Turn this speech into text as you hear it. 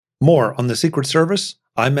More on the Secret Service,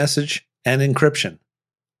 iMessage, and encryption.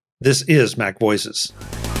 This is Mac Voices.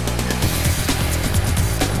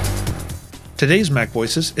 Today's Mac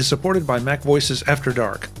Voices is supported by Mac Voices After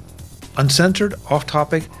Dark. Uncensored,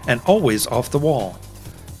 off-topic, and always off the wall.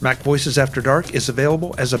 Mac Voices After Dark is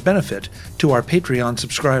available as a benefit to our Patreon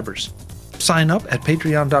subscribers. Sign up at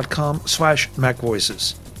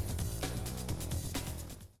patreon.com/MacVoices.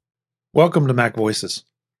 Welcome to Mac Voices.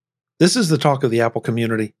 This is the talk of the Apple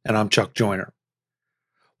community, and I'm Chuck Joyner.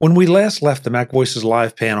 When we last left the Mac Voices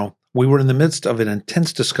live panel, we were in the midst of an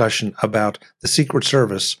intense discussion about the Secret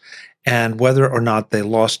Service and whether or not they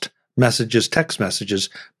lost messages, text messages,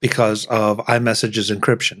 because of iMessage's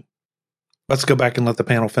encryption. Let's go back and let the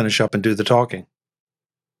panel finish up and do the talking.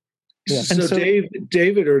 Yeah. So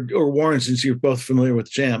David or Warren, since you're both familiar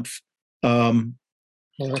with Jamf,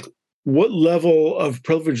 what level of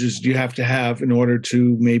privileges do you have to have in order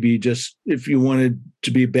to maybe just, if you wanted to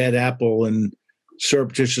be a bad apple and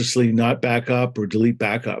surreptitiously not back up or delete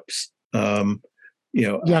backups?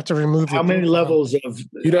 You have to remove how many levels of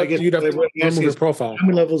you'd have to remove your profile. How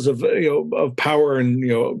many levels of of power and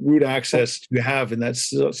root access do you have in that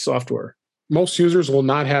software? Most users will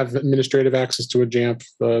not have administrative access to a Jamf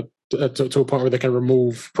to a point where they can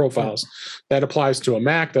remove profiles. That applies to a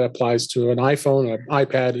Mac, that applies to an iPhone, an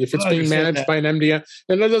iPad. If it's being managed by an MDM,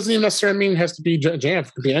 and that doesn't even necessarily mean it has to be Jamf.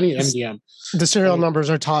 It could be any MDM. The serial numbers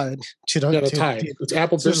are tied to the tied. It's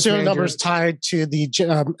Apple Business the serial Manager. numbers tied to the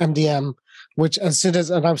MDM, which as soon as,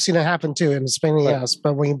 and I've seen it happen too, and it's pain in the ass,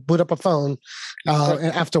 but when you boot up a phone,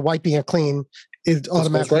 after wiping it clean, it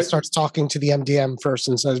automatically starts talking to the MDM first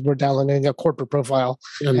and says, we're downloading a corporate profile.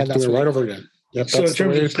 And that's right over again. Yep, so in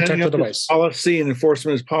terms of protect the device, policy and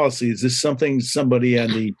enforcement of policy, is this something somebody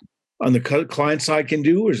on the client side can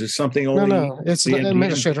do, or is it something only? No, it's an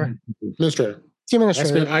administrator. Administrator.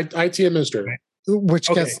 IT administrator. Which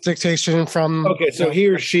gets dictation from so he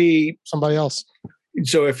or she somebody else.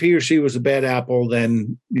 So if he or she was a bad apple,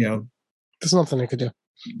 then there's nothing they could do.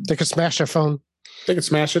 They could smash their phone. They can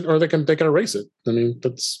smash it, or they can erase it. I mean,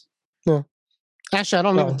 that's Actually, I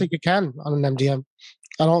don't even think you can on an MDM.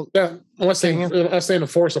 I don't. Yeah, unless they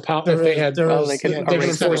enforce a policy. If they had, they can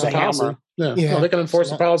enforce a policy. They can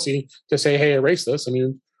enforce a policy to say, "Hey, erase this." I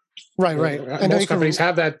mean, right. And most companies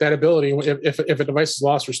have that ability. If a device is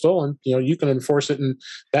lost or stolen, you can enforce it, and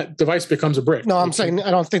that device becomes a brick. No, I'm saying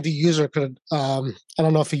I don't think the user could. I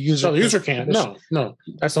don't know if a user. No, the user can't. No.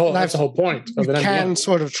 That's the whole point. You can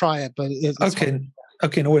sort of try it, but it's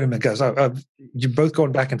Okay, no, wait a minute, guys. You're both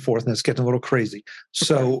going back and forth, and it's getting a little crazy.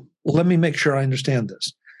 So let me make sure I understand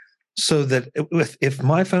this. So that if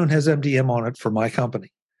my phone has MDM on it for my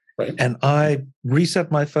company, right, and I reset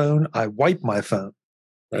my phone, I wipe my phone,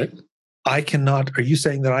 right, I cannot. Are you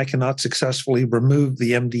saying that I cannot successfully remove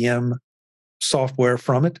the MDM software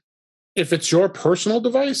from it? If it's your personal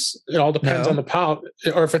device, it all depends on the power,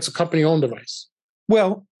 or if it's a company-owned device.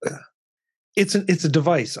 Well, it's a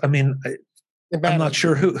device. I mean. I'm not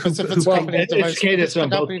sure who it's a company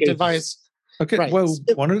device. Okay, right. Well,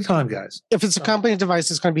 one at a time, guys. If it's a company device,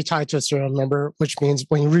 it's going to be tied to a serial number, which means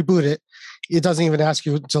when you reboot it, it doesn't even ask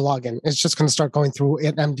you to log in. It's just going to start going through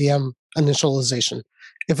an MDM initialization.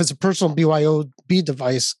 If it's a personal BYOB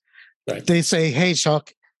device, they say, hey,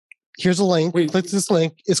 Chuck, here's a link. Click this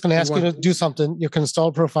link. It's going to ask you to do something. You can install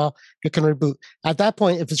a profile. You can reboot. At that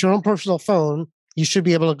point, if it's your own personal phone, you should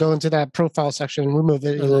be able to go into that profile section and remove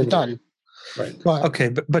it, and you're done. Right. But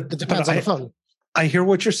it depends on the phone. I hear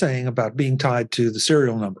what you're saying about being tied to the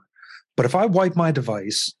serial number. But if I wipe my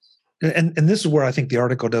device, and this is where I think the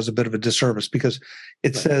article does a bit of a disservice, because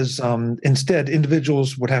it says instead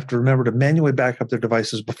individuals would have to remember to manually back up their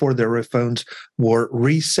devices before their phones were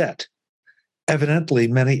reset. Evidently,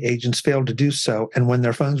 many agents failed to do so, and when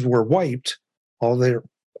their phones were wiped, all their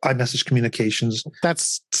iMessage communications.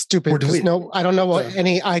 That's stupid. I don't know what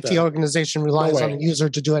any IT organization relies on the user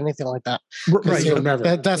to do anything like that.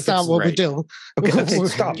 Right. That's not what we do. Okay.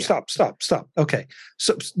 Stop. Okay.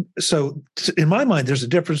 So in my mind, there's a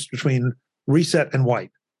difference between reset and wipe.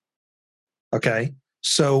 Okay.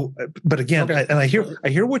 So, but again, and I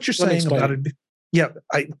hear what you're saying about it. Yeah.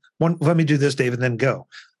 Let me do this, David, then go.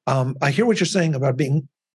 I hear what you're saying about being,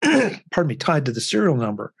 tied to the serial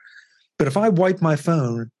number. But if I wipe my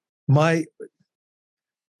phone, I'm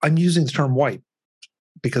using the term wipe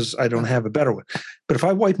because I don't have a better one. But if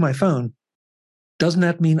I wipe my phone, doesn't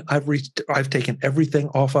that mean I've taken everything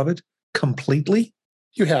off of it completely?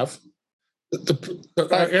 You have. I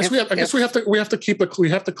guess we have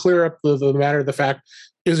to clear up the matter of the fact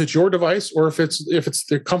is it your device or if it's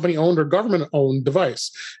the company owned or government owned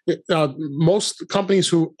device? Most companies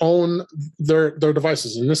who own their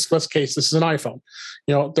devices, in this case, this is an iPhone.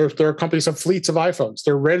 There are companies that have fleets of iPhones.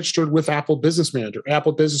 They're registered with Apple Business Manager.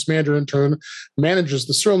 Apple Business Manager in turn manages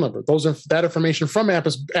the serial number. That information from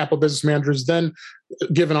Apple Business Manager is then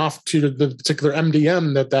given off to the particular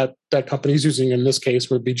MDM that company is using. In this case,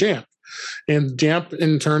 would be Jamf. And Jamf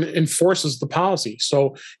in turn enforces the policy.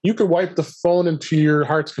 So you could wipe the phone into your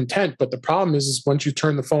heart's content, but the problem is once you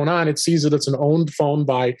turn the phone on, it sees that it's an owned phone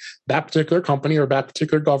by that particular company or that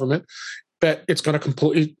particular government, that it's going to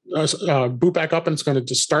completely boot back up and it's going to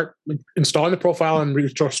just start installing the profile and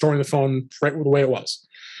restoring the phone right the way it was.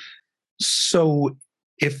 So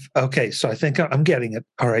so I think I'm getting it.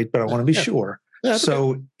 All right, but I want to be sure. Yeah,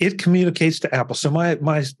 so it communicates to Apple. So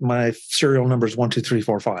my serial number is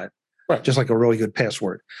 12345. Right. Just like a really good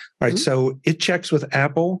password. All right. Mm-hmm. So it checks with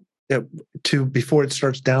Apple before it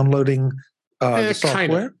starts downloading the software.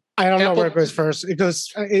 Kinda. I don't know where it goes first.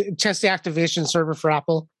 It checks the activation server for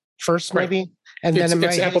Apple first, maybe, and then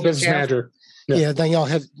it's Apple Business Manager. Yeah. Then you'll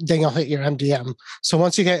hit your MDM. So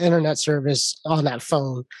once you get internet service on that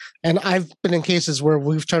phone, and I've been in cases where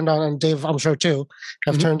we've turned on, and Dave, I'm sure too,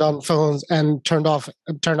 have turned on phones and turned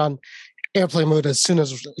on airplane mode as soon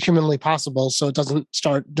as humanly possible, so it doesn't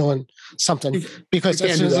start doing something. Because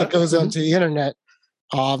as soon as it goes onto the internet,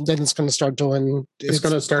 then it's going to start doing. It's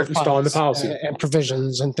going to start installing the policy and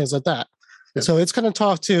provisions and things like that. Yeah. So it's going to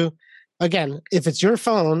talk to, again, if it's your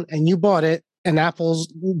phone and you bought it and Apple's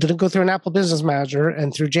didn't go through an Apple Business Manager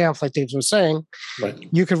and through Jamf, like Dave was saying, right.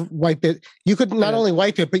 You could wipe it. You could not only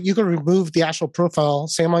wipe it, but you could remove the actual profile,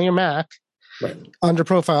 same on your Mac, under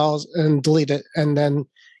profiles, and delete it, and then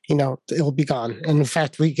it'll be gone. And in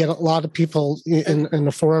fact, we get a lot of people in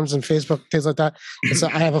the forums and Facebook, things like that. It's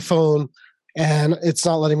I have a phone and it's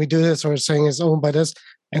not letting me do this, or it's saying it's owned by this.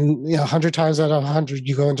 And 100 times out of 100,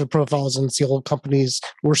 you go into profiles and see old companies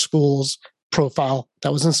or schools profile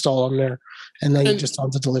that was installed on there, and then you just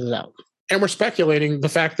have to delete it out. And we're speculating the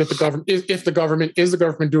fact that the government, if the government is the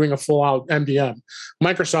government doing a full-out MDM.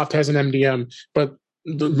 Microsoft has an MDM, but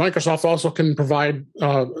Microsoft also can provide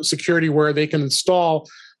security where they can install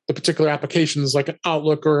the particular applications like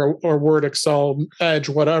Outlook or Word, Excel, Edge,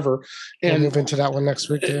 whatever. And we'll move into that one next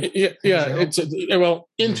week.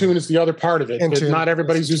 Intune is the other part of it. Not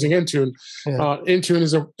everybody's using Intune. Yeah. Intune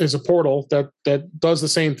is a portal that does the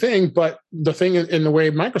same thing, but the thing in the way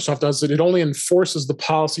Microsoft does it only enforces the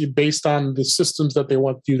policy based on the systems that they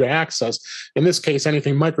want you to access. In this case,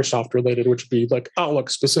 anything Microsoft related, which would be like Outlook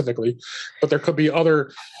specifically, but there could be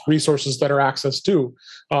other resources that are accessed too.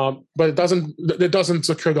 But it doesn't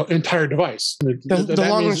secure the entire device. The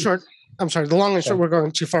long and short, we're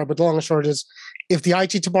going too far, but the long and short is if the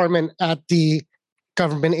IT department at the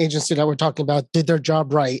government agency that we're talking about did their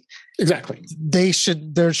job right, exactly, there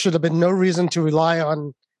should have been no reason to rely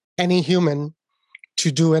on any human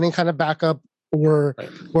to do any kind of backup or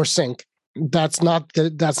sync. That's not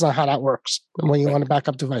how that works when you want to back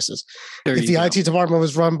up devices. If the IT department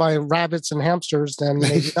was run by rabbits and hamsters, then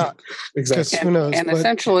maybe not. Exactly. Who knows? And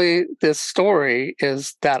essentially, this story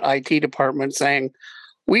is that IT department saying,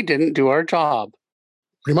 we didn't do our job.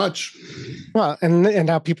 Pretty much. Well, and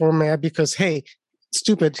now people are mad because, hey,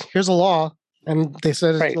 stupid, here's a law. And they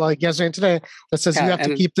said it like yesterday and today that says you have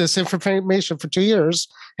to keep this information for 2 years,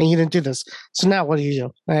 and you didn't do this. So now what do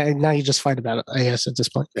you do? Now you just fight about it, I guess, at this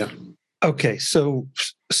point. Yeah. Okay, so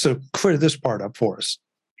clear this part up for us.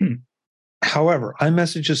 However,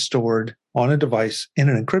 iMessage is stored on a device in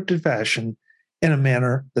an encrypted fashion in a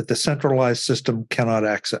manner that the centralized system cannot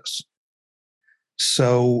access.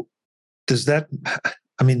 So does that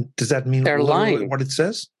mean they're lying what it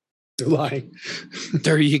says? They're lying.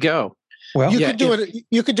 There you go. Well, you could do it.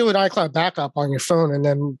 You could do an iCloud backup on your phone and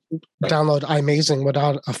then download iMazing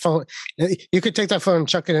without a phone. You could take that phone and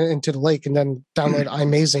chuck it into the lake and then download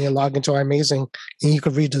iMazing and log into iMazing, and you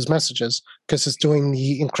could read those messages because it's doing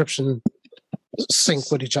the encryption sync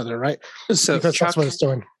with each other, right? So because that's what it's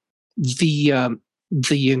doing. The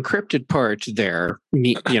encrypted part there,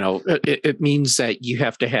 it means that you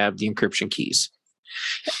have to have the encryption keys,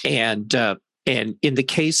 and in the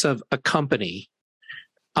case of a company,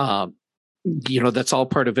 that's all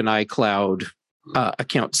part of an iCloud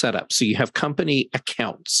account setup. So you have company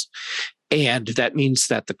accounts, and that means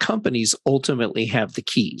that the companies ultimately have the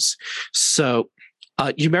keys. So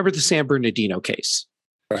you remember the San Bernardino case?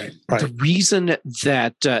 Right. The reason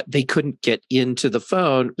that they couldn't get into the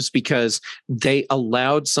phone was because they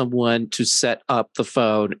allowed someone to set up the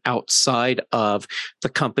phone outside of the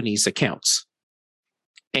company's accounts.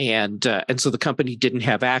 And so the company didn't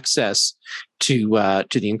have access to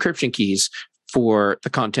the encryption keys for the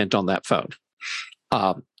content on that phone.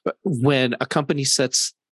 But when a company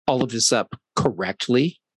sets all of this up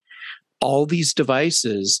correctly, all these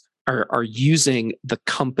devices are using the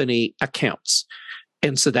company accounts.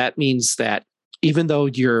 And so that means that even though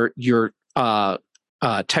your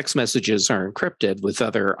text messages are encrypted with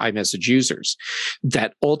other iMessage users,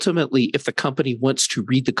 that ultimately, if the company wants to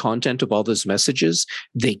read the content of all those messages,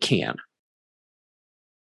 they can.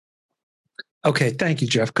 Okay, thank you,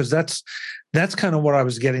 Jeff, because that's kind of what I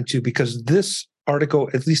was getting to, because this article,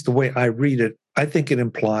 at least the way I read it, I think it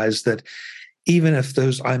implies that even if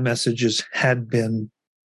those iMessages had been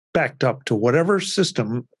backed up to whatever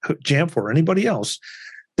system, Jamf or anybody else,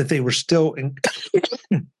 that they were still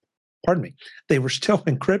pardon me, they were still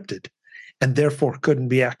encrypted and therefore couldn't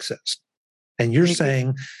be accessed. And you're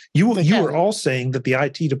saying you were all saying that the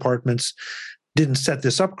IT departments didn't set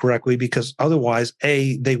this up correctly, because otherwise,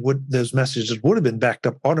 those messages would have been backed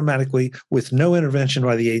up automatically with no intervention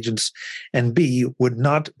by the agents, and B, they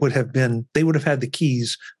would have had the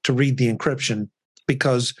keys to read the encryption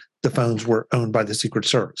because the phones were owned by the Secret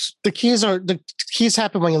Service. The keys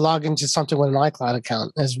happen when you log into something with an iCloud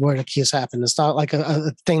account, is where the keys happen. It's not like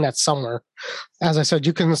a thing that's somewhere. As I said,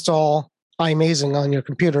 you can install iMazing on your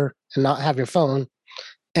computer and not have your phone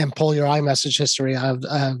and pull your iMessage history out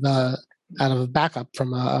of a backup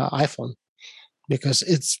from an iPhone, because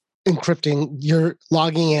it's encrypting. You're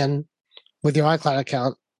logging in with your iCloud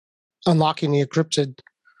account, unlocking the encrypted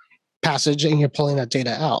passage, and you're pulling that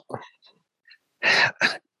data out.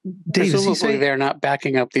 Dave, presumably they're not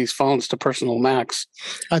backing up these phones to personal Macs.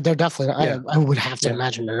 They're definitely. Yeah. I would have to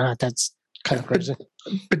imagine they're not. That's kind of crazy.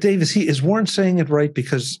 But Dave, is Warren saying it right?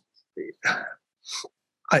 Because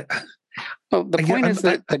the point is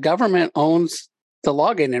that the government owns the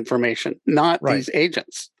login information, not these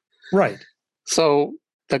agents. Right. So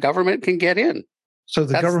the government can get in. So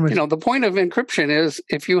the government, the point of encryption is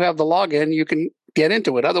if you have the login, you can get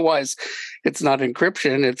into it. Otherwise, it's not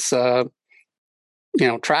encryption. It's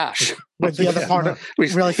trash. But the other part of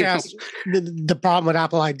really fast, the problem with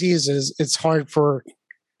Apple IDs is it's hard for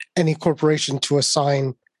any corporation to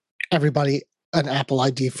assign everybody an Apple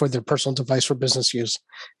ID for their personal device for business use.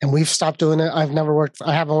 And we've stopped doing it. I haven't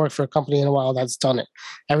worked for a company in a while that's done it.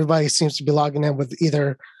 Everybody seems to be logging in with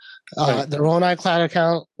either their own iCloud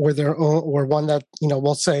account or their own, or one that,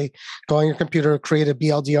 we'll say, go on your computer, create a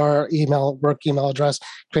BLDR work email address,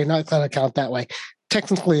 create an iCloud account that way.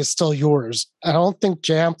 Technically, it's still yours. I don't think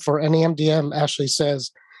Jamf or any MDM actually says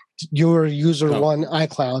your user one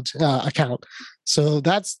iCloud account. So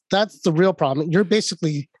that's the real problem. You're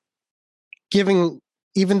basically giving,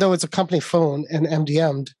 even though it's a company phone and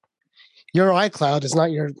MDM'd, your iCloud is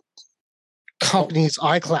not your company's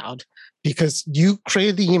iCloud, because you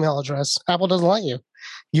created the email address. Apple doesn't let you.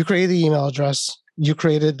 You created the email address. You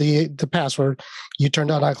created the password. You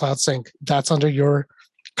turned on iCloud Sync. That's under your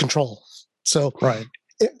control. So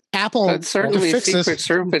Apple, but certainly Secret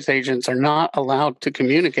Service agents are not allowed to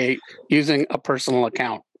communicate using a personal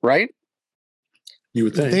account, right? You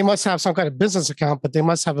would think they must have some kind of business account, but they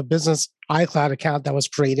must have a business iCloud account that was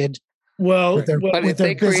created. But if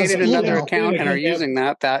they created another account and are using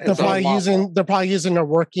that is they're probably using their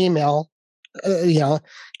work email. Jeff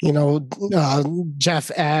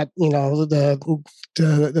at the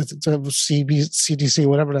CDC,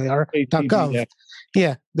 whatever they are, .gov.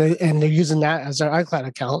 Yeah, they're using that as their iCloud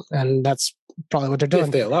account, and that's probably what they're doing.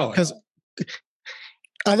 If they allow it, because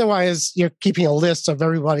otherwise you're keeping a list of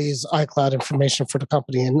everybody's iCloud information for the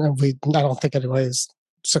company, and I don't think anybody's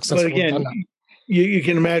successful. But again, you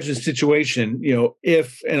can imagine a situation,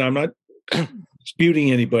 if, and I'm not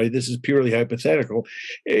disputing anybody, this is purely hypothetical.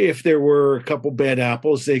 If there were a couple bad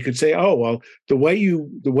apples, they could say, "Oh, well, the way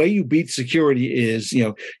you beat security is,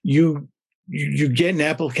 you get an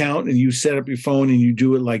Apple account and you set up your phone and you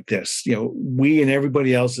do it like this. We and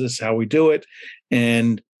everybody else, this is how we do it,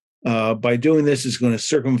 and by doing this, it's going to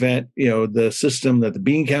circumvent, the system that the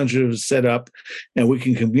bean counter is set up, and we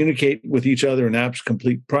can communicate with each other in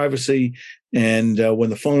complete privacy. And when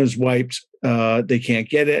the phone is wiped, they can't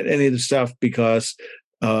get at any of the stuff because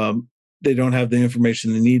they don't have the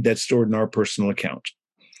information they need that's stored in our personal account."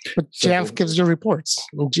 But Jamf gives you reports.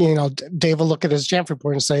 Dave will look at his Jamf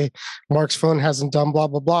report and say, Mark's phone hasn't done blah,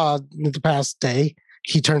 blah, blah in the past day.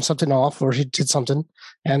 He turned something off or he did something.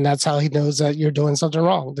 And that's how he knows that you're doing something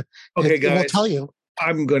wrong. Okay, guys. It will tell you.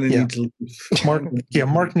 I'm going to need to leave.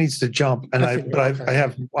 Mark needs to jump. And I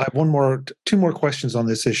have two more questions on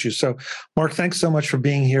this issue. So Mark, thanks so much for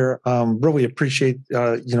being here. Really appreciate,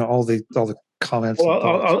 all the comments.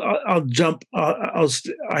 Well, I'll jump.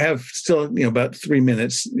 I have still, about 3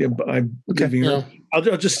 minutes. I'll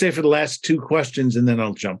just stay for the last two questions and then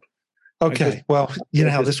I'll jump. Okay. Well, you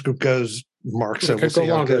know how this group goes, Mark. So It we'll could go see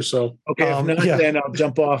how it longer. goes. So Okay, if not, yeah. then I'll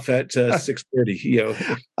jump off at 6:30. You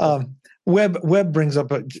know, Webb brings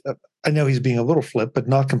up I know he's being a little flip, but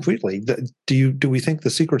not completely. Do we think the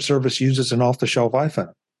Secret Service uses an off-the-shelf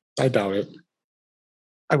iPhone? I doubt it.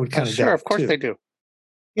 I would kind of Sure, doubt of course it too. they do.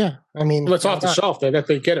 Yeah, I mean, Well, it's off the shelf. That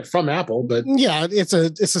they get it from Apple, but yeah, it's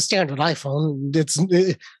a standard iPhone.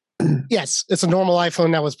 Yes, it's a normal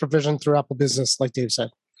iPhone that was provisioned through Apple Business, like Dave said,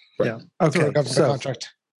 Yeah. through a Okay. government contract.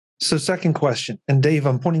 So second question, and Dave,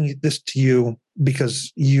 I'm pointing this to you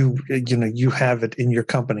because you have it in your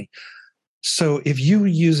company. So if you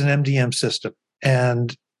use an MDM system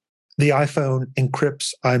and the iPhone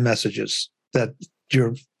encrypts iMessages that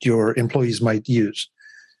your employees might use,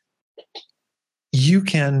 you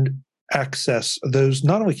can access those.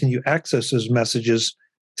 Not only can you access those messages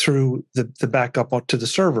through the backup to the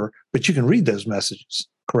server, but you can read those messages,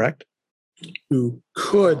 correct? you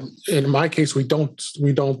could. In my case, we don't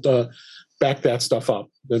back that stuff up.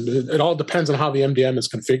 It all depends on how the MDM is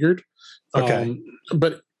configured. Okay.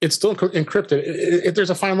 But it's still encrypted. There's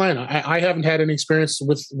a fine line. I haven't had any experience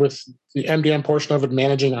with the MDM portion of it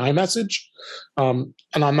managing iMessage, and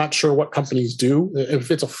I'm not sure what companies do. If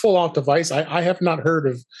it's a full-out device, I have not heard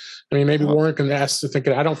of. I mean, maybe Warren can ask to think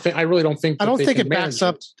it. I really don't think. I don't think it backs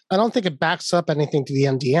up. I don't think it backs up anything to the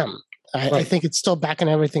MDM. I think it's still backing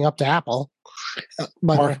everything up to Apple.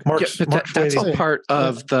 But That's all part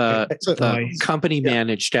of the company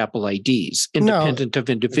managed Apple IDs, independent of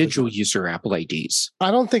individual user Apple IDs.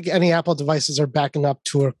 I don't think any Apple devices are backing up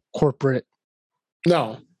to a corporate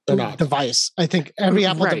No, they're not. device. I think every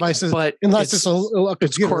Apple device is, but unless it's a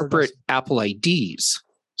it's computer, corporate Apple IDs.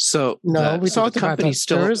 So No, we so talked the about company that.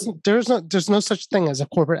 still There's no such thing as a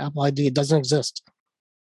corporate Apple ID. It doesn't exist.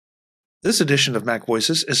 This edition of Mac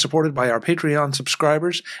Voices is supported by our Patreon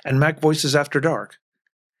subscribers and Mac Voices After Dark.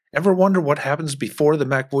 Ever wonder what happens before the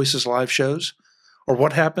Mac Voices live shows? Or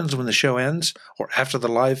what happens when the show ends or after the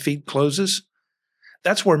live feed closes?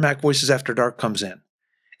 That's where Mac Voices After Dark comes in.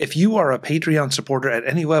 If you are a Patreon supporter at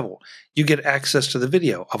any level, you get access to the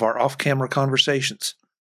video of our off-camera conversations.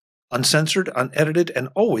 Uncensored, unedited, and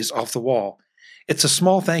always off the wall. It's a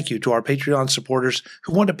small thank you to our Patreon supporters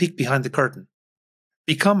who want to peek behind the curtain.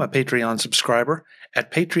 Become a Patreon subscriber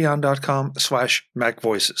at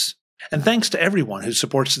patreon.com/MacVoices. And thanks to everyone who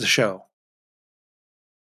supports the show.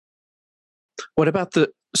 What about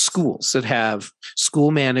the schools that have school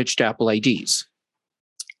managed Apple IDs?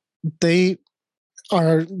 They're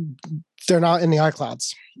not in the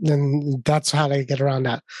iClouds. And that's how they get around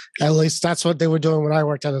that. At least that's what they were doing when I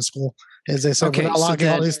worked at a school. Is they said, we're not logging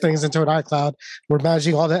all these things into an iCloud. We're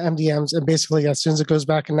managing all the MDMs. And basically, as soon as it goes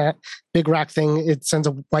back in that big rack thing, it sends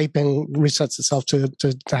a wipe and resets itself to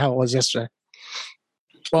how it was yesterday.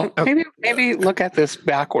 Well, maybe look at this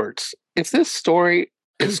backwards. If this story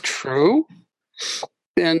is true,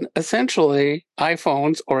 then essentially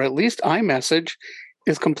iPhones, or at least iMessage,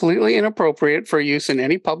 is completely inappropriate for use in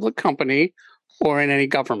any public company or in any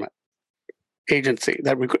government agency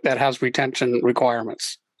that has retention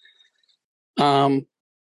requirements.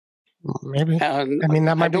 Maybe. And I mean,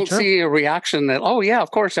 that might I don't be true. see a reaction that, oh yeah,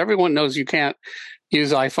 of course, everyone knows you can't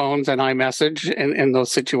use iPhones and iMessage in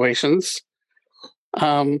those situations.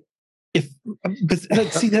 But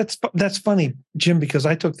see, that's funny, Jim, because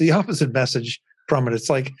I took the opposite message from it. It's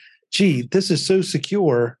like, gee, this is so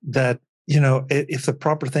secure that, if the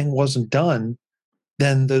proper thing wasn't done,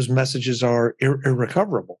 then those messages are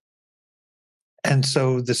irrecoverable. And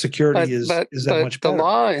so the security is that much better. The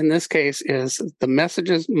law in this case is the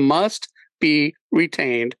messages must be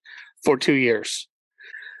retained for 2 years.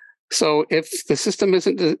 So if the system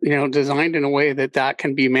isn't designed in a way that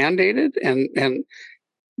can be mandated, and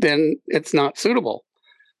then it's not suitable.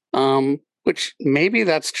 Which maybe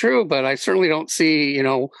that's true, but I certainly don't see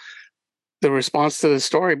the response to the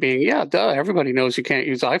story being, yeah, duh, everybody knows you can't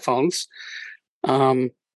use iPhones. I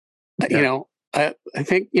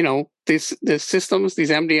think, these systems, these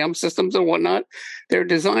MDM systems and whatnot, they're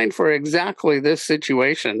designed for exactly this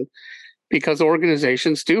situation, because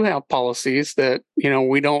organizations do have policies that,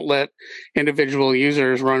 we don't let individual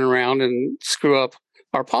users run around and screw up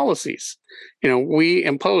our policies. We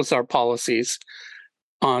impose our policies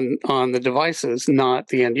on the devices, not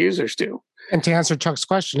the end users do. And to answer Chuck's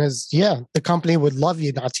question is, yeah, the company would love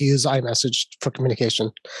you not to use iMessage for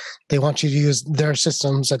communication. They want you to use their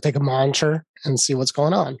systems that they can monitor and see what's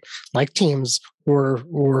going on, like Teams or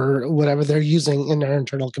whatever they're using in their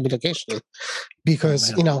internal communication.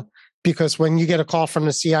 Because, because when you get a call from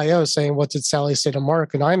the CIO saying, what did Sally say to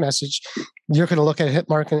Mark in iMessage, you're going to look at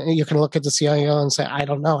Mark and you're going to look at the CIO and say, I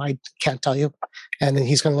don't know, I can't tell you. And then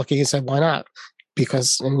he's going to look at you and say, why not?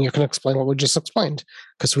 because, and you can explain what we just explained,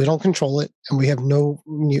 because we don't control it and we have no,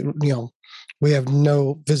 we have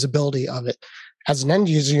no visibility of it. As an end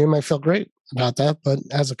user, you might feel great about that, but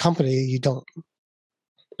as a company, you don't.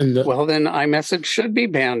 Well, then iMessage should be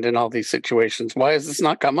banned in all these situations. Why has this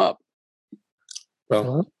not come up?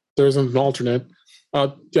 Well, there's an alternate.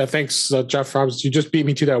 Yeah, thanks, Jeff. You just beat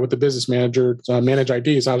me to that with the business manager, manage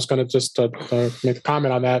IDs. I was going to just make a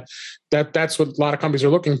comment on that. That's what a lot of companies are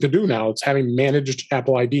looking to do now. It's having managed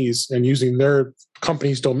Apple IDs and using their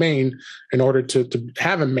company's domain in order to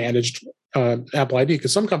have a managed Apple ID.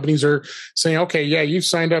 Because some companies are saying, okay, yeah, you've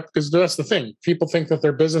signed up, because that's the thing. People think that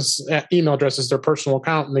their business email address is their personal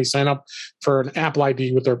account, and they sign up for an Apple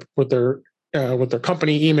ID with their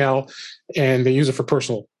company email, and they use it for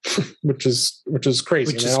personal, which is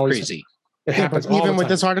crazy. Which is crazy. It happens all even the with time.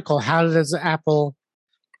 this article, how does Apple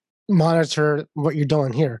monitor what you're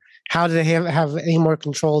doing here? How do they have any more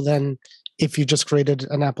control than if you just created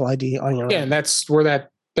an Apple ID on your own? Yeah, and that's where that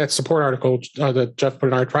support article that Jeff put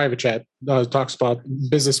in our private chat talks about Apple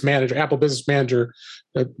Business Manager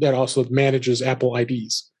that also manages Apple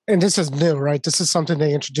IDs. And this is new, right? This is something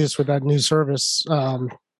they introduced with that new service.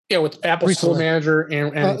 Yeah, with Apple School Manager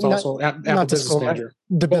and it's also Apple Business Manager.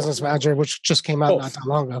 The Business Manager, which just came out not that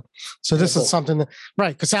long ago. So this is something that,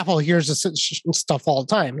 right, because Apple hears this stuff all the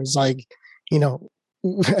time. It's like,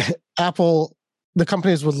 Apple, the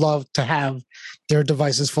companies would love to have their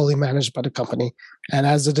devices fully managed by the company. And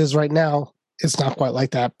as it is right now, it's not quite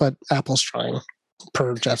like that, but Apple's trying,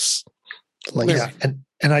 per Jeff's link. Yeah,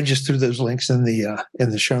 and I just threw those links in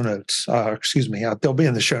the show notes. Excuse me, they'll be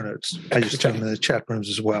in the show notes. I just threw them in the chat rooms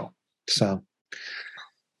as well. So,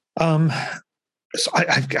 I'm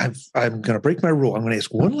going to break my rule. I'm going to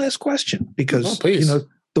ask one last question because the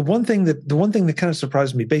one thing that kind of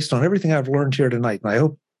surprised me, based on everything I've learned here tonight, and I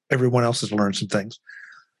hope everyone else has learned some things.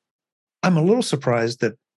 I'm a little surprised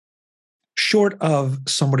that, short of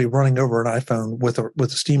somebody running over an iPhone with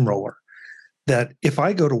a steamroller, that if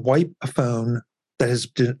I go to wipe a phone that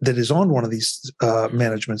is on one of these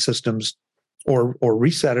management systems, or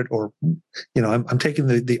reset it, or I'm taking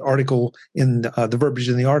the article in the verbiage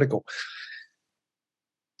in the article,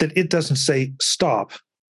 that it doesn't say stop.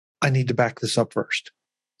 I need to back this up first.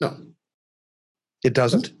 No, it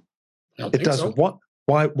doesn't. It doesn't. So.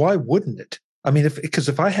 Why wouldn't it? I mean,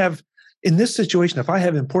 if I have, in this situation, if I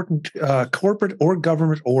have important corporate or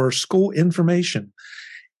government or school information,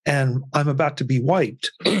 and I'm about to be wiped,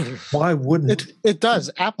 why wouldn't it? Does.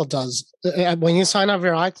 Apple does. When you sign up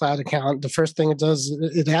your iCloud account, the first thing it does,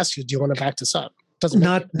 it asks you, "Do you want to back this up?" Doesn't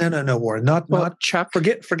no, Warren. Not Chuck.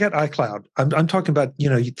 Forget iCloud. I'm talking about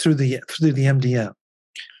through the MDM.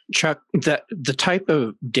 Chuck, the type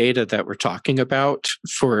of data that we're talking about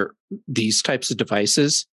for these types of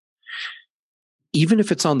devices, even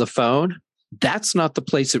if it's on the phone, that's not the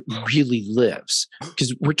place it really lives,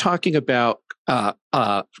 because we're talking about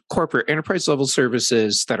corporate enterprise level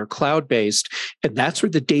services that are cloud based, and that's where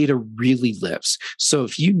the data really lives. So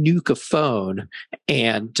if you nuke a phone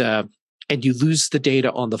and you lose the data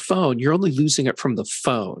on the phone, you're only losing it from the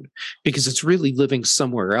phone, because it's really living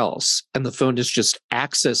somewhere else, and the phone is just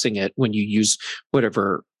accessing it when you use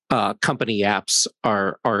whatever company apps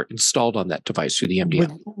are installed on that device through the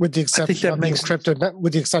MDM. With the exception of being encrypted,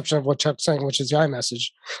 with the exception of what Chuck's saying, which is the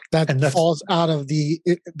iMessage, that falls out of the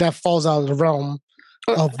realm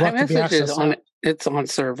of what can be accessed. It's on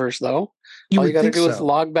servers though. All you got to do is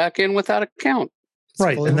log back in without account.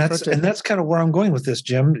 Right, and that's kind of where I'm going with this,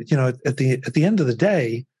 Jim. At the end of the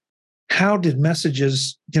day, how did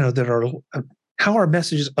messages, how are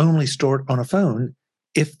messages only stored on a phone?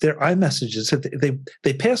 If they're iMessages, if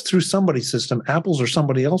they pass through somebody's system, Apple's or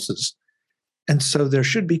somebody else's, and so there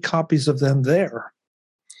should be copies of them there.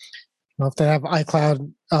 Well, if they have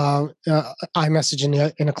iCloud,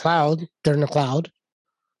 iMessage in a cloud, they're in the cloud,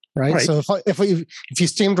 right? So if you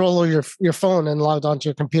steamroller your phone and logged onto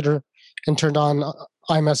your computer and turned on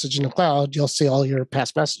iMessage in the cloud, you'll see all your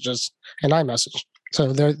past messages in iMessage.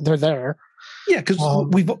 So they're there. Yeah, because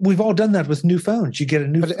we've all done that with new phones. You get a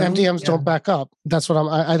new phone. But MDMs don't back up. That's what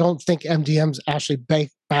I don't think MDMs actually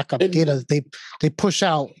back up data. They push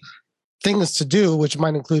out things to do, which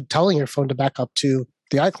might include telling your phone to back up to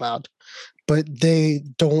the iCloud, but they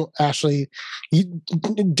don't actually.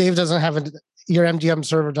 Dave doesn't have your MDM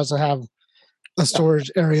server doesn't have a storage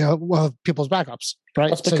area of people's backups, right?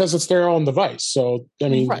 That's because it's their own device. So I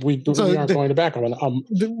mean, we aren't going to back up on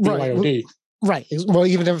BYOD. Right. Well,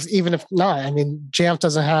 even if not, I mean, Jamf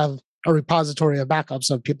doesn't have a repository of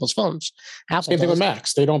backups of people's phones. Apple Same thing with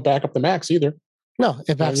Macs. They don't back up the Macs either. No,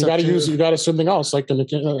 it backs up. You got to something else, like in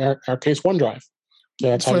our case, OneDrive.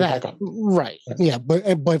 Yeah, that's how for you that, back up. right? Yeah,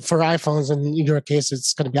 but for iPhones, in your case,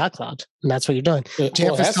 it's going to be iCloud, and that's what you're doing. Well, Jamf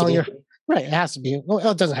it is has to telling be. you, right? It has to be. Well,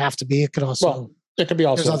 it doesn't have to be. It could also. Well, it could be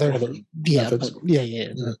there's also other, yeah, methods. but yeah.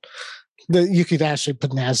 You could actually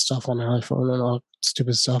put NAS stuff on an iPhone and all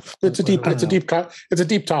stupid stuff. It's a deep. I It's a don't deep. It's a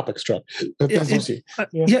deep topic, Struck.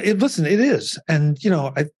 Listen, it is, and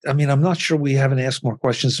I mean, I'm not sure we haven't asked more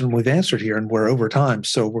questions than we've answered here, and we're over time,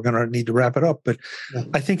 so we're going to need to wrap it up. But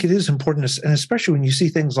I think it is important, and especially when you see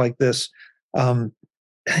things like this,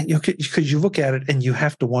 because you look at it and you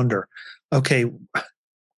have to wonder, okay,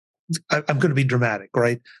 I'm going to be dramatic,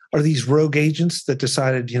 right? Are these rogue agents that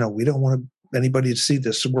decided, we don't want anybody to see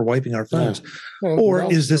this, so we're wiping our phones? Yeah.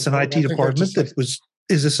 Or is this an IT I think department they're just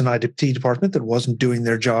is this an IT department that wasn't doing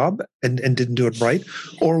their job and didn't do it right?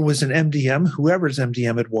 Or was an MDM, whoever's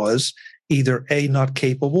MDM it was, either A, not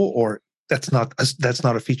capable, or that's not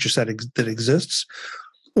a feature set that exists,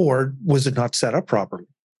 or was it not set up properly?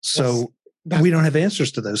 So we don't have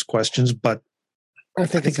answers to those questions, but I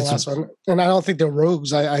think it's the last one. And I don't think they're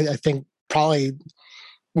rogues. I think probably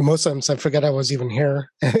most of them said, forget I was even here.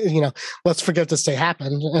 Let's forget this day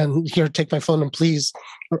happened. And here, take my phone and please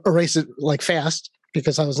erase it like fast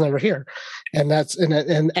because I was never here. And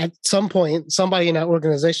and at some point, somebody in that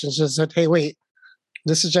organization just said, hey, wait,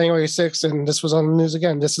 this is January 6th and this was on the news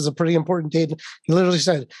again. This is a pretty important date. He literally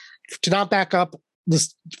said, to not back up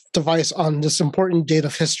this device on this important date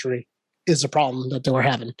of history is a problem that they were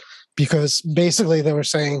having. Because basically they were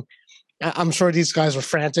saying, I'm sure these guys were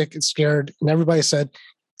frantic and scared, and everybody said,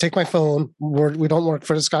 take my phone. We don't work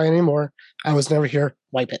for this guy anymore. I was never here.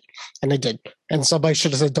 Wipe it. And they did. And somebody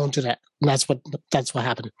should have said, don't do that. And that's what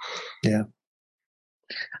happened. Yeah.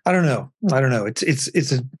 I don't know.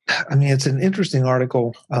 It's an interesting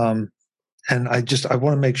article. And I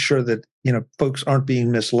want to make sure that, folks aren't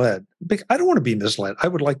being misled. I don't want to be misled. I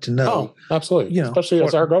would like to know. Oh, absolutely. Especially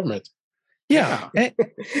as our government. Yeah.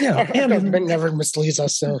 Our government never misleads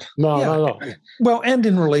us. So no. Well, and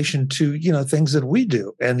in relation to, things that we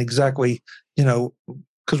do and exactly,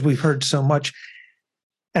 because we've heard so much,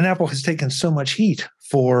 and Apple has taken so much heat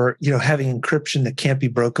for, having encryption that can't be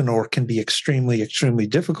broken or can be extremely, extremely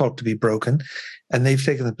difficult to be broken. And they've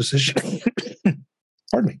taken the position,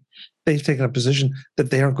 pardon me, they've taken a position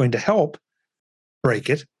that they aren't going to help break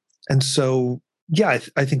it. And so, yeah,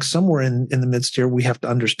 I think somewhere in the midst here, we have to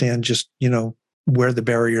understand just, where the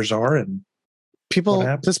barriers are and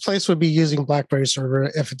this place would be using BlackBerry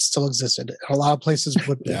server if it still existed. A lot of places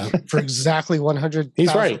would be for exactly 100%.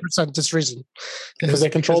 He's right. This reason. Because they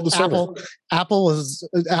controlled the server.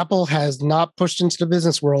 Apple has not pushed into the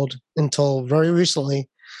business world until very recently,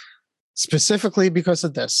 specifically because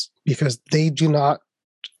of this, because they do not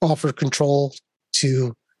offer control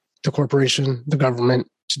to the corporation, the government,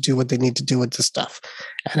 to do what they need to do with this stuff.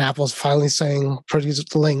 And Apple's finally saying, per these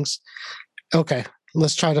links, okay,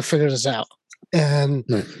 let's try to figure this out. And,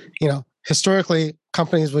 historically,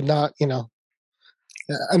 companies would not, an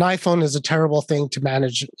iPhone is a terrible thing to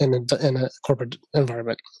manage in a corporate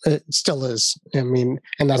environment. It still is. I mean,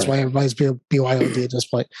 and that's why everybody's BYOD at this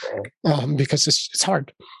point, because it's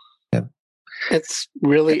hard. Yeah. It's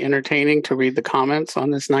really entertaining to read the comments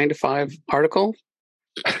on this 9 to 5 article.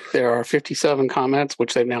 There are 57 comments,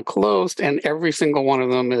 which they've now closed, and every single one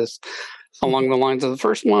of them is along the lines of the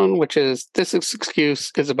first one, which is, this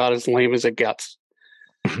excuse is about as lame as it gets.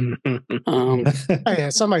 Somebody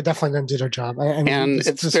definitely didn't do their job.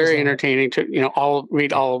 It's very entertaining to,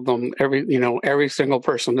 read all of them. Every single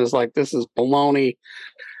person is like, this is baloney.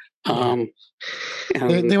 This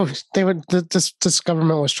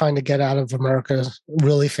government was trying to get out of America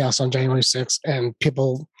really fast on January 6th, and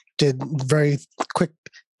people did very quick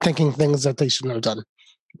thinking things that they shouldn't have done.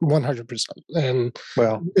 100%. And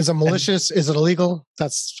is it malicious? Is it illegal?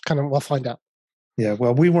 That's kind of, we'll find out. Yeah,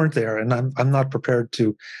 well, we weren't there, and I'm not prepared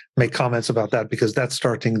to make comments about that because that's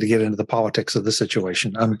starting to get into the politics of the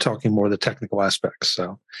situation. I'm talking more the technical aspects.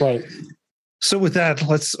 So, right. So with that,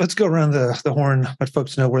 let's go around the horn, let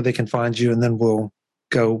folks know where they can find you, and then we'll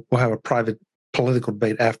have a private political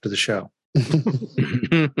debate after the show.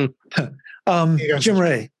 Jim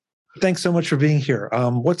Ray, thanks so much for being here.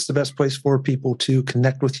 What's the best place for people to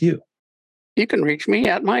connect with you? You can reach me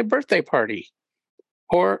at my birthday party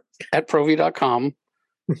or at provi.com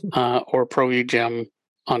or ProviGem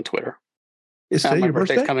on Twitter. Is today your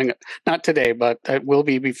birthday? Coming up. Not today, but it will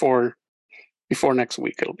be before next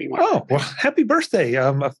week. It'll be my birthday. Well, happy birthday.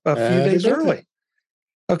 A few days early.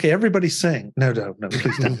 Okay, everybody sing. No,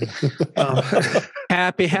 please don't.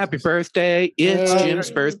 Happy birthday. It's Jim's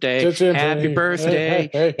birthday. Happy birthday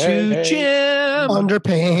to Jim.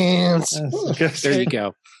 Underpants. There you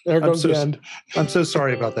go. There goes the end. I'm so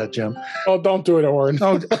sorry about that, Jim. Oh, don't do it, Warren.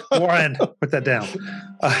 Oh, Warren, put that down.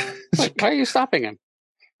 Why are you stopping him?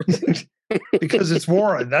 Because it's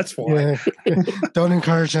Warren. That's why. Yeah. Don't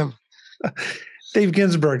encourage him. Dave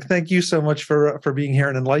Ginsburg, thank you so much for being here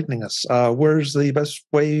and enlightening us. What's the best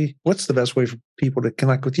way for people to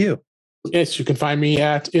connect with you? Yes, you can find me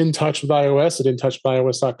at In Touch with iOS at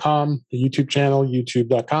intouchwithios.com, the YouTube channel,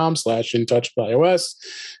 youtube.com/intouchwithios.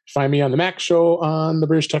 Find me on the Mac Show on the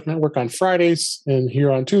British Tech Network on Fridays and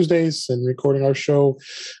here on Tuesdays, and recording our show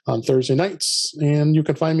on Thursday nights. And you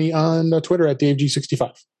can find me on Twitter at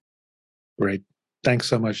DaveG65. Great. Thanks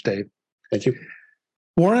so much, Dave. Thank you.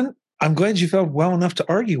 Warren, I'm glad you felt well enough to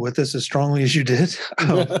argue with us as strongly as you did.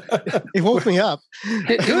 It woke me up.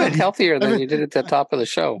 You look healthier than you did at the top of the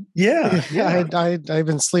show. Yeah. I've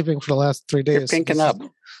been sleeping for the last 3 days. You're pinking up.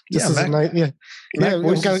 This is a night. Yeah. Mac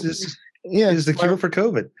Voices is the cure for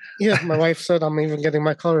COVID. Yeah, my wife said I'm even getting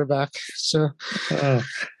my color back. So, yeah,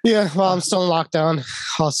 well, I'm still in lockdown.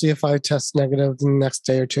 I'll see if I test negative the next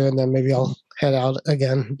day or two, and then maybe I'll head out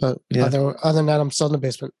again. But other than that, I'm still in the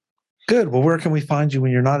basement. Good. Well, where can we find you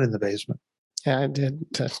when you're not in the basement? Yeah, I did.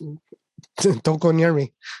 Don't go near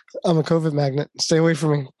me. I'm a COVID magnet. Stay away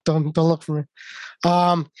from me. Don't look for me.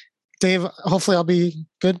 Dave, hopefully I'll be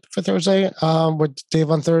good for Thursday. With Dave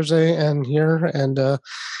on Thursday and here, and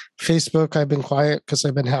Facebook. I've been quiet because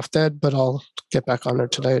I've been half dead, but I'll get back on there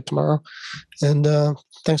today or tomorrow. And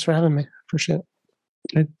thanks for having me. Appreciate it.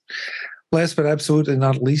 Okay. Last but absolutely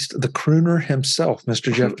not least, the crooner himself,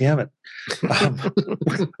 Mr. Jeff Gamet.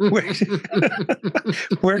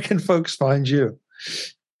 Where can folks find you?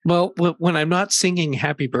 Well, when I'm not singing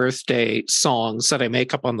happy birthday songs that I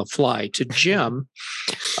make up on the fly to Jim,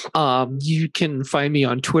 you can find me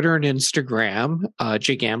on Twitter and Instagram,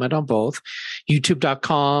 JGamet on both,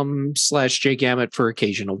 youtube.com/JGamet for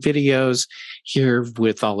occasional videos, here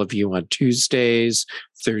with all of you on Tuesdays,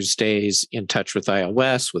 Thursdays, In Touch with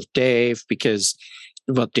iOS with Dave, because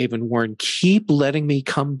Dave and Warren keep letting me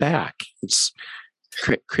come back. It's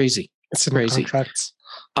crazy. It's in crazy. the contracts.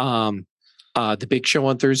 The Big Show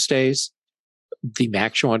on Thursdays, the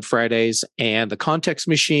Mac Show on Fridays, and the Context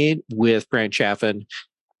Machine with Brian Chaffin,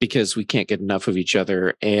 because we can't get enough of each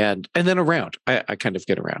other. And then around, I kind of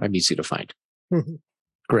get around. I'm easy to find.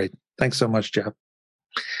 Great. Thanks so much, Jeff.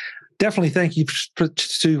 Definitely thank you to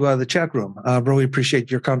the chat room. Really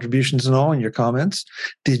appreciate your contributions and all and your comments.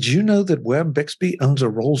 Did you know that Webb Bixby owns a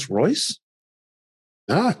Rolls Royce?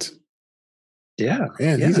 Not. Yeah.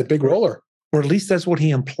 Man, he's a big roller. Or at least that's what he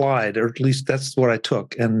implied, or at least that's what I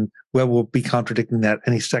took. And Webb will be contradicting that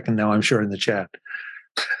any second now, I'm sure, in the chat.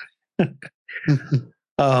 Yeah,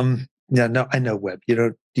 no, I know, Webb. You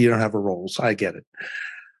don't have a Rolls. I get it.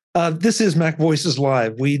 This is Mac Voices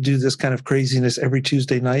Live. We do this kind of craziness every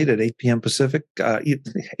Tuesday night at 8 p.m. Pacific, 8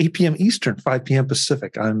 p.m. Eastern, 5 p.m.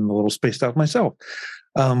 Pacific. I'm a little spaced out myself.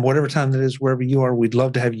 Whatever time that is, wherever you are, we'd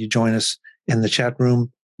love to have you join us in the chat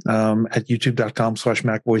room at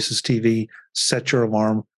youtube.com/MacVoicesTV. Set your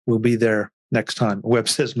alarm. We'll be there next time. Webb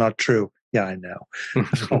says not true. Yeah, I know.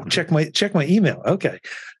 Oh, check my email. Okay.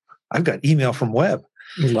 I've got email from Webb.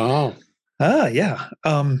 Wow. Yeah.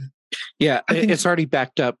 Yeah, it's already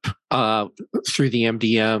backed up through the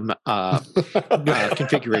MDM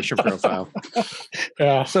configuration profile.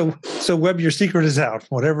 Yeah. So Webb, your secret is out.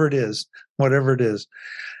 Whatever it is.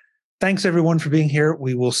 Thanks everyone for being here.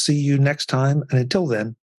 We will see you next time. And until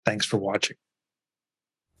then, thanks for watching.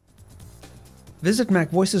 Visit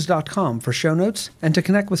MacVoices.com for show notes and to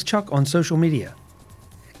connect with Chuck on social media.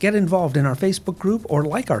 Get involved in our Facebook group or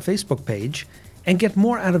like our Facebook page, and get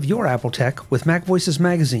more out of your Apple tech with Mac Voices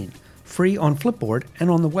Magazine, free on Flipboard and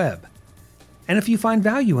on the web. And if you find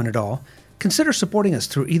value in it all, consider supporting us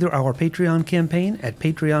through either our Patreon campaign at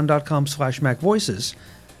patreon.com/MacVoices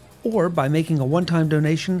or by making a one-time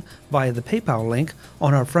donation via the PayPal link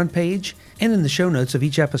on our front page and in the show notes of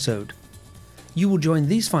each episode. You will join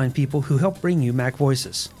these fine people who help bring you Mac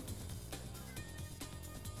Voices.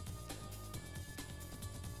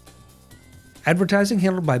 Advertising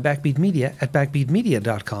handled by Backbeat Media at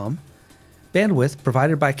backbeatmedia.com. Bandwidth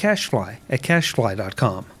provided by CacheFly at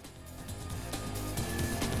cachefly.com.